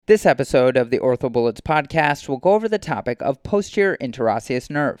This episode of the OrthoBullets podcast will go over the topic of posterior interosseous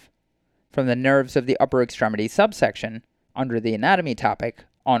nerve from the nerves of the upper extremity subsection under the anatomy topic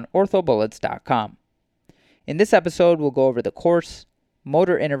on orthobullets.com. In this episode, we'll go over the course,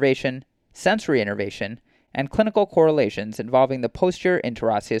 motor innervation, sensory innervation, and clinical correlations involving the posterior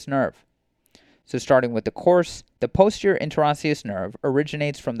interosseous nerve. So starting with the course, the posterior interosseous nerve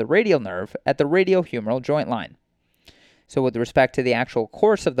originates from the radial nerve at the radiohumeral joint line. So with respect to the actual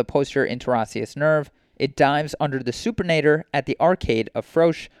course of the posterior interosseous nerve, it dives under the supinator at the arcade of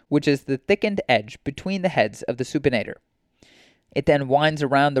Frosch, which is the thickened edge between the heads of the supinator. It then winds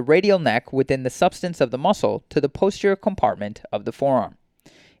around the radial neck within the substance of the muscle to the posterior compartment of the forearm.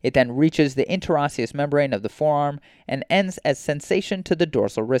 It then reaches the interosseous membrane of the forearm and ends as sensation to the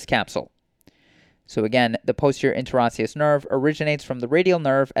dorsal wrist capsule. So again, the posterior interosseous nerve originates from the radial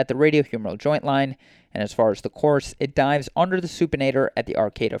nerve at the radiohumeral joint line, and as far as the course, it dives under the supinator at the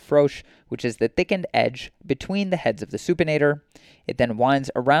arcade of Frosch, which is the thickened edge between the heads of the supinator. It then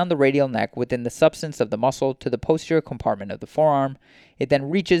winds around the radial neck within the substance of the muscle to the posterior compartment of the forearm. It then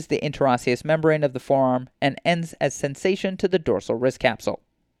reaches the interosseous membrane of the forearm and ends as sensation to the dorsal wrist capsule.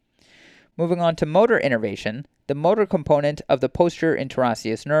 Moving on to motor innervation, the motor component of the posterior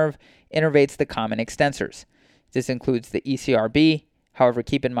interosseous nerve innervates the common extensors. This includes the ECRB. However,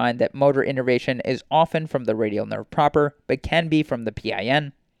 keep in mind that motor innervation is often from the radial nerve proper, but can be from the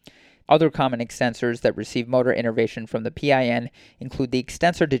PIN. Other common extensors that receive motor innervation from the PIN include the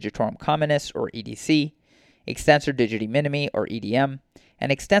extensor digitorum communis, or EDC, extensor digiti minimi, or EDM,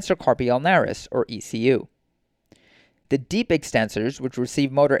 and extensor carpi ulnaris, or ECU. The deep extensors which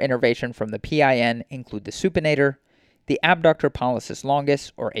receive motor innervation from the PIN include the supinator, the abductor pollicis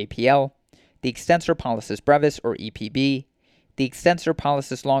longus, or APL, the extensor pollicis brevis, or EPB, the extensor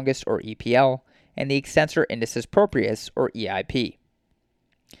pollicis longus, or EPL, and the extensor indicis proprius, or EIP.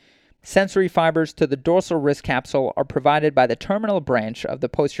 Sensory fibers to the dorsal wrist capsule are provided by the terminal branch of the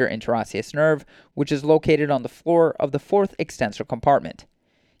posterior interosseous nerve, which is located on the floor of the fourth extensor compartment.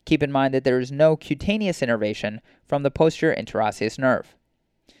 Keep in mind that there is no cutaneous innervation from the posterior interosseous nerve.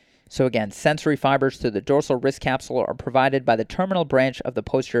 So again, sensory fibers to the dorsal wrist capsule are provided by the terminal branch of the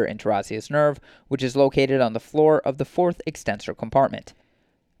posterior interosseous nerve, which is located on the floor of the fourth extensor compartment.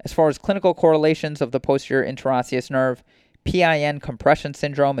 As far as clinical correlations of the posterior interosseous nerve, PIN compression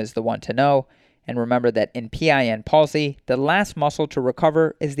syndrome is the one to know, and remember that in PIN palsy, the last muscle to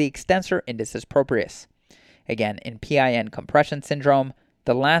recover is the extensor indicis proprius. Again, in PIN compression syndrome,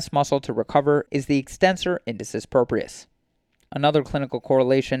 the last muscle to recover is the extensor indicis proprius. Another clinical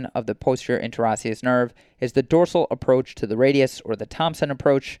correlation of the posterior interosseous nerve is the dorsal approach to the radius, or the Thompson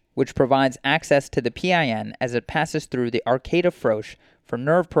approach, which provides access to the PIN as it passes through the arcade of Frosch for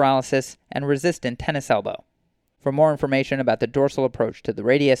nerve paralysis and resistant tennis elbow. For more information about the dorsal approach to the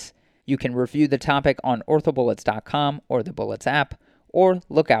radius, you can review the topic on orthobullets.com or the Bullets app, or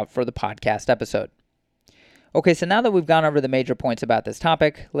look out for the podcast episode. Okay, so now that we've gone over the major points about this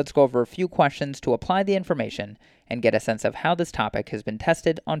topic, let's go over a few questions to apply the information and get a sense of how this topic has been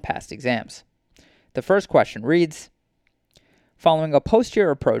tested on past exams. The first question reads, following a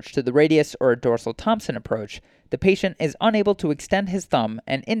posterior approach to the radius or a dorsal Thompson approach, the patient is unable to extend his thumb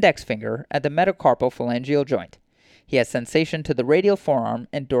and index finger at the metacarpal phalangeal joint. He has sensation to the radial forearm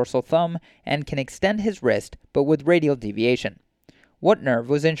and dorsal thumb and can extend his wrist, but with radial deviation. What nerve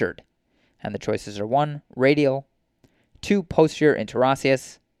was injured? And the choices are 1. Radial, 2. Posterior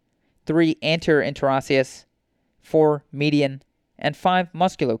interosseous, 3. Anterior interosseous, 4. Median, and 5.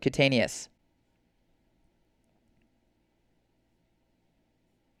 Musculocutaneous.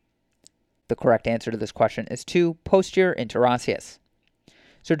 The correct answer to this question is 2. Posterior interosseous.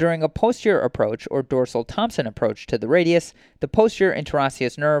 So during a posterior approach or dorsal Thompson approach to the radius, the posterior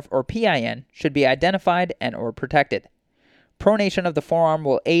interosseous nerve, or PIN, should be identified and or protected. Pronation of the forearm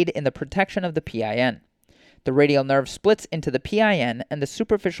will aid in the protection of the PIN. The radial nerve splits into the PIN and the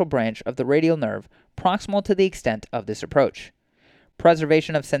superficial branch of the radial nerve proximal to the extent of this approach.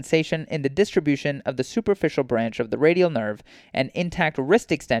 Preservation of sensation in the distribution of the superficial branch of the radial nerve and intact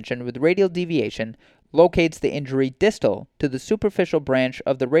wrist extension with radial deviation locates the injury distal to the superficial branch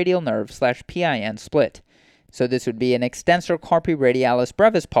of the radial nerve/PIN split. So this would be an extensor carpi radialis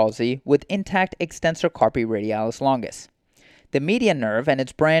brevis palsy with intact extensor carpi radialis longus. The median nerve and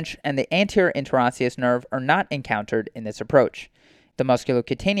its branch and the anterior interosseous nerve are not encountered in this approach. The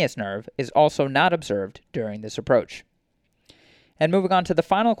musculocutaneous nerve is also not observed during this approach. And moving on to the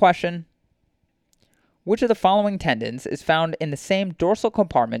final question, which of the following tendons is found in the same dorsal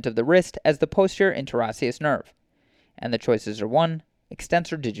compartment of the wrist as the posterior interosseous nerve? And the choices are 1.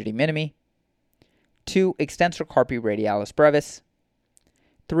 Extensor digiti minimi, 2. Extensor carpi radialis brevis,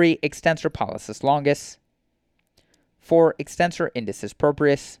 3. Extensor pollicis longus. 4. Extensor indicis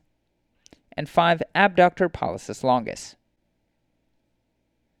proprius. And 5. Abductor pollicis longus.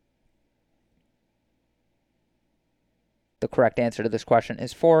 The correct answer to this question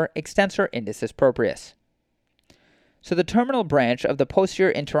is 4. Extensor indicis proprius. So the terminal branch of the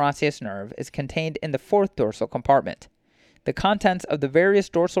posterior interosseous nerve is contained in the fourth dorsal compartment. The contents of the various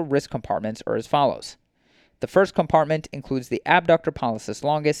dorsal wrist compartments are as follows. The first compartment includes the abductor pollicis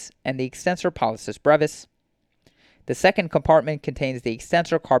longus and the extensor pollicis brevis. The second compartment contains the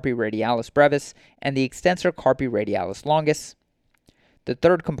extensor carpi radialis brevis and the extensor carpi radialis longus. The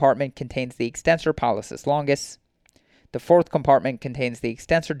third compartment contains the extensor pollicis longus. The fourth compartment contains the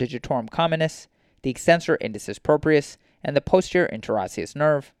extensor digitorum communis, the extensor indicis proprius, and the posterior interosseous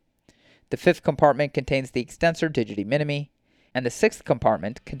nerve. The fifth compartment contains the extensor digiti minimi, and the sixth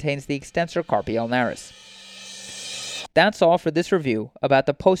compartment contains the extensor carpi ulnaris. That's all for this review about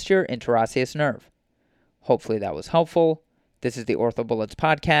the posterior interosseous nerve. Hopefully that was helpful. This is the OrthoBullets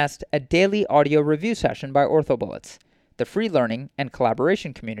podcast, a daily audio review session by OrthoBullets, the free learning and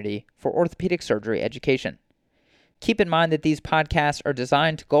collaboration community for orthopedic surgery education. Keep in mind that these podcasts are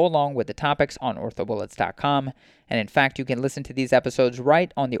designed to go along with the topics on orthobullets.com, and in fact, you can listen to these episodes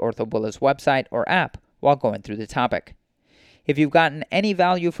right on the OrthoBullets website or app while going through the topic. If you've gotten any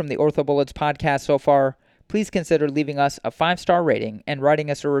value from the OrthoBullets podcast so far, please consider leaving us a 5-star rating and writing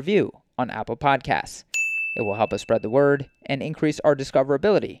us a review on Apple Podcasts. It will help us spread the word and increase our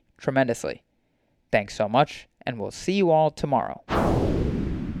discoverability tremendously. Thanks so much, and we'll see you all tomorrow.